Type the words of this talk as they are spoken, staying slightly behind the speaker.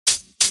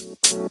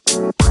Hey,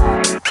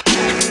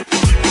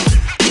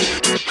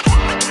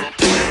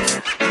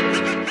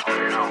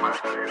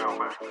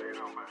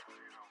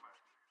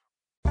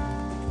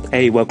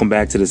 welcome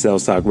back to the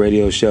Sales Talk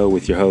Radio Show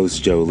with your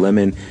host, Joe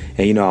Lemon.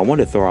 And, I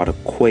want to throw out a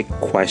quick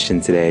question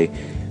today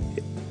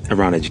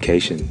around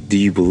education. Do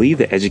you believe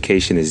that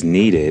education is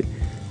needed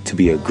to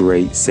be a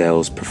great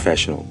sales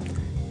professional?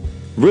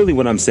 Really,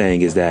 what I'm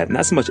saying is that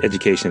not so much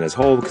education as a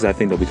whole, because I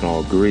think that we can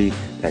all agree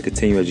that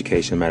continuing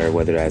education, no matter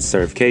whether that's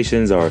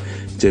certifications or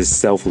just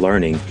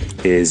self-learning,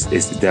 is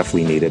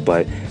definitely needed.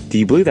 But do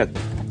you believe that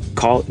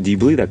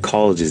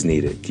college is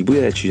needed? Do you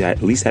believe that you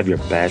at least have your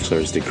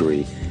bachelor's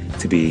degree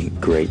to be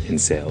great in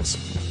sales?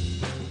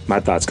 My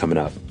thoughts coming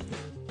up.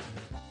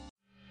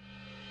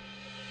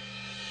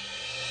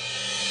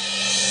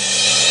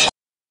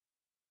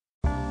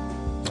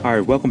 All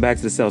right, welcome back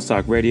to the Sales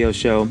Talk Radio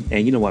Show.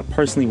 And you know what?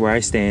 Personally, where I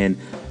stand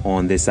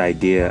on this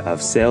idea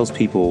of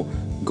salespeople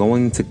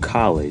going to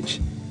college,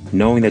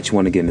 knowing that you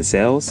want to get into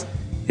sales,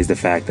 is the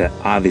fact that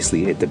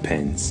obviously it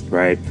depends,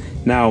 right?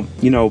 Now,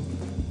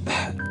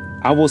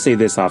 I will say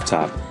this off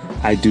top.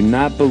 I do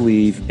not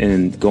believe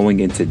in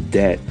going into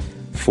debt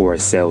for a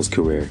sales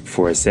career,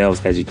 for a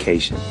sales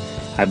education.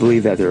 I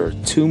believe that there are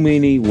too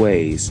many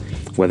ways,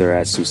 whether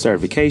that's through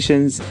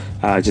certifications,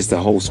 just the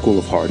whole school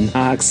of hard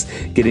knocks,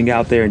 getting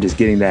out there and just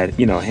getting that,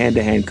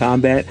 hand-to-hand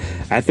combat.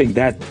 I think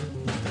that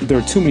there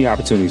are too many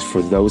opportunities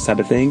for those type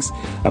of things,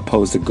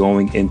 opposed to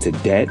going into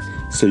debt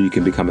so you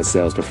can become a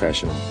sales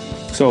professional.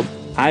 So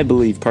I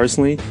believe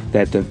personally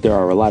that there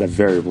are a lot of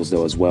variables,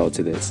 though, as well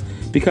to this.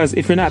 Because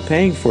if you're not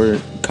paying for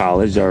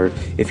college, or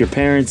if your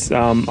parents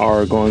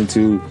are going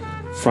to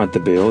front the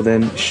bill,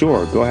 then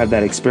sure, go have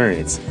that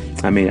experience.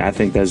 I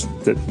think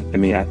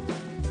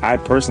I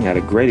personally had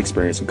a great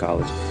experience in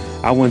college.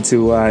 I went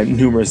to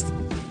numerous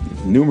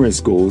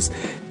schools,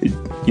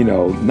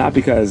 not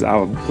because I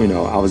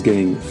was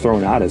getting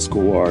thrown out of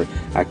school or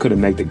I couldn't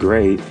make the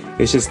grade.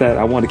 It's just that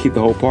I wanted to keep the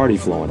whole party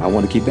flowing. I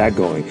wanted to keep that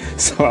going.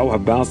 So I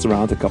bounced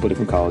around to a couple of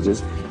different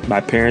colleges.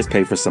 My parents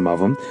paid for some of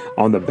them.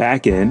 On the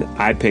back end,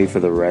 I paid for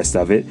the rest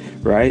of it,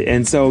 right?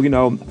 And so,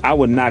 I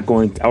would not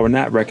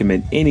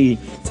recommend any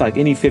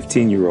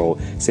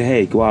 15-year-old say,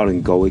 hey, go out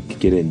and go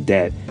get in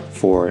debt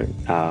for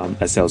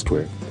a sales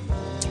career.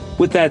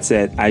 With that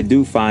said, I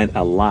do find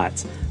a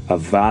lot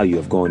of value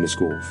of going to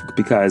school,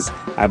 because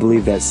I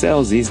believe that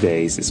sales these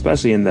days,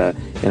 especially in the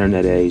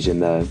internet age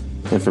and the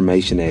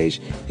information age,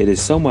 it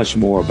is so much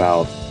more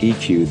about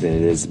EQ than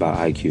it is about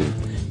IQ,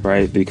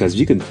 right? Because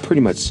you can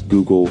pretty much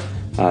Google,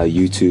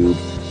 YouTube,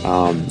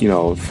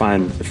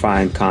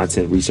 find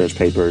content, research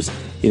papers,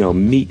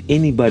 meet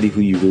anybody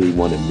who you really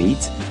want to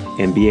meet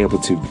and be able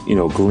to,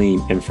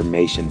 glean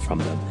information from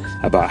them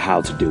about how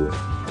to do it.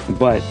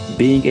 But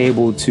being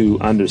able to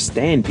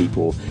understand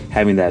people,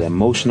 having that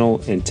emotional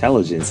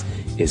intelligence,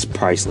 is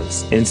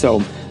priceless. And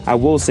so I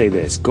will say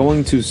this,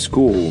 going to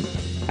school,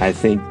 I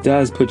think,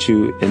 does put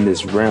you in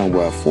this realm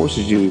where it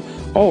forces you,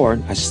 or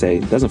I should say,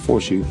 it doesn't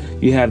force you.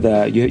 You have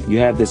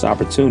this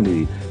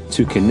opportunity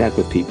to connect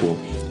with people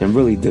and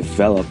really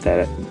develop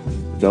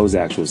those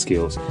actual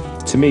skills.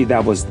 To me,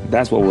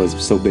 that's what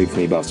was so big for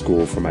me about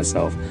school for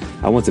myself.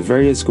 I went to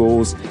various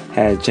schools,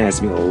 had a chance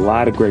to meet a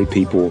lot of great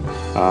people,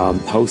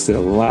 hosted a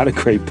lot of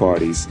great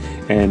parties,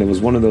 and it was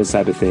one of those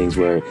type of things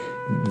where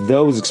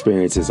those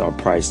experiences are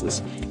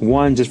priceless.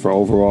 One, just for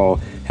overall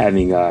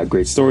having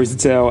great stories to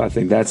tell. I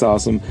think that's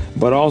awesome.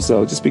 But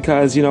also just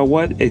because,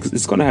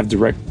 it's going to have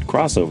direct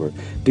crossover.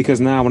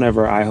 Because now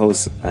whenever I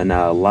host a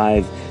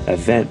live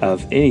event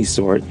of any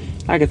sort,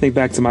 I can think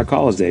back to my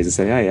college days and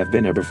say, hey, I've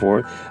been here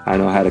before. I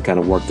know how to kind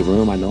of work the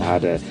room. I know how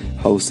to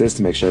host this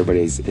to make sure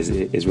everybody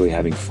is really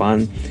having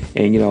fun.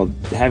 And,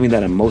 having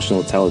that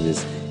emotional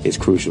intelligence is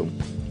crucial,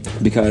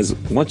 because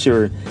once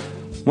you're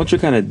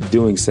kind of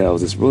doing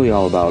sales, it's really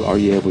all about, are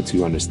you able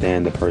to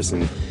understand the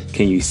person?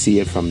 Can you see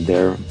it from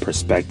their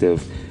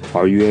perspective?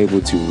 Are you able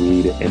to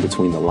read in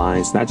between the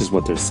lines, not just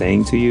what they're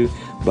saying to you,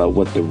 but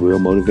what the real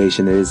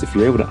motivation is? If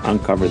you're able to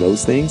uncover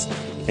those things,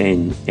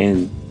 and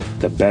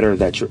the better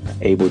that you're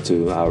able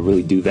to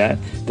really do that,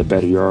 the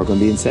better you are going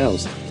to be in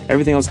sales.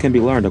 Everything else can be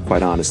learned,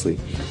 quite honestly.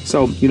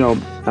 So,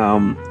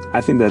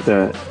 I think that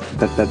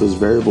those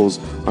variables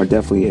are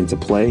definitely into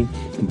play.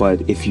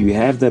 But if you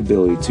have the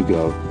ability to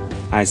go,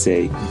 I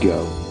say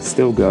go.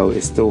 Still go.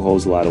 It still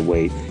holds a lot of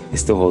weight. It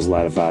still holds a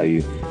lot of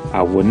value.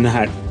 I would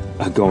not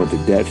go into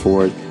debt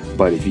for it.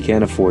 But if you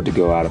can't afford to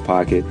go out of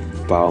pocket,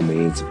 by all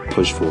means,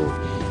 push forward.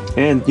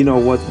 And you know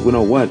what?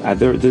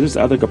 There's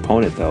other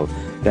component, though,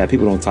 that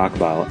people don't talk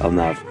about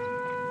enough.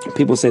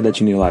 People say that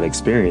you need a lot of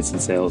experience in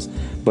sales.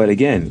 But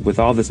again, with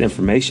all this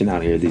information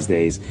out here these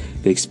days,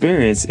 the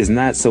experience is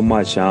not so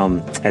much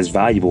as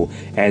valuable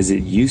as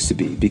it used to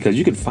be, because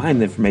you can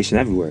find the information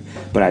everywhere.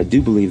 But I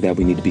do believe that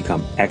we need to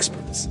become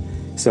experts.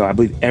 So I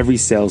believe every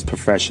sales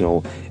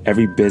professional,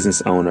 every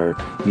business owner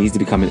needs to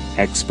become an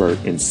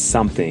expert in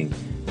something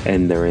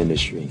in their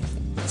industry.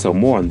 So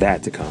more on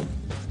that to come.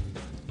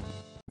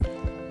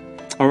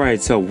 All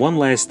right, so one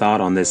last thought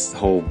on this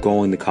whole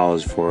going to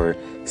college for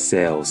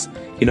sales.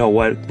 you know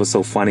what's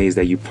so funny is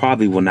that you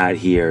probably will not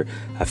hear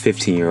a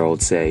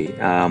 15-year-old say,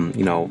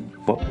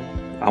 well,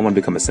 I want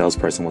to become a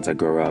salesperson once I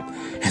grow up.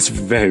 It's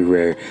very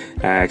rare.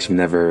 I actually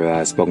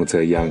never spoken to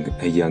a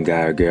young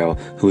guy or girl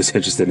who is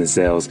interested in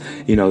sales.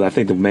 I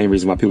think the main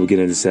reason why people get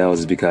into sales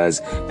is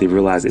because they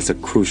realize it's a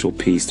crucial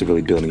piece to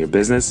really building your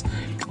business,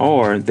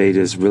 or they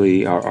just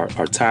really are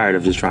tired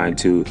of just trying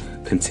to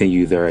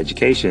continue their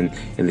education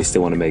and they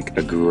still want to make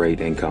a great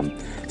income.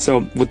 So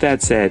with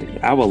that said,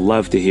 I would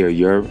love to hear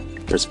your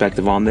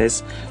perspective on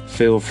this.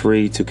 Feel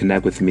free to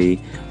connect with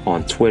me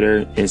on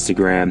Twitter,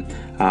 Instagram.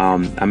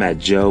 I'm at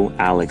Joe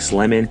Alex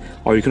Lemon,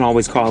 or you can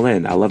always call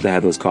in. I love to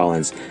have those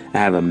call-ins. I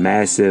have a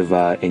massive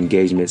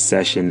engagement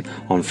session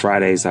on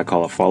Fridays. I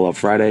call it Follow Up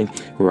Friday,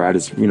 where I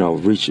just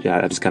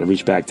kind of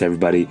reach back to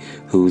everybody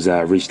who's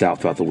reached out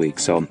throughout the week.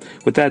 So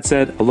with that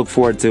said, I look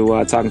forward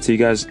to talking to you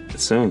guys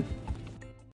soon.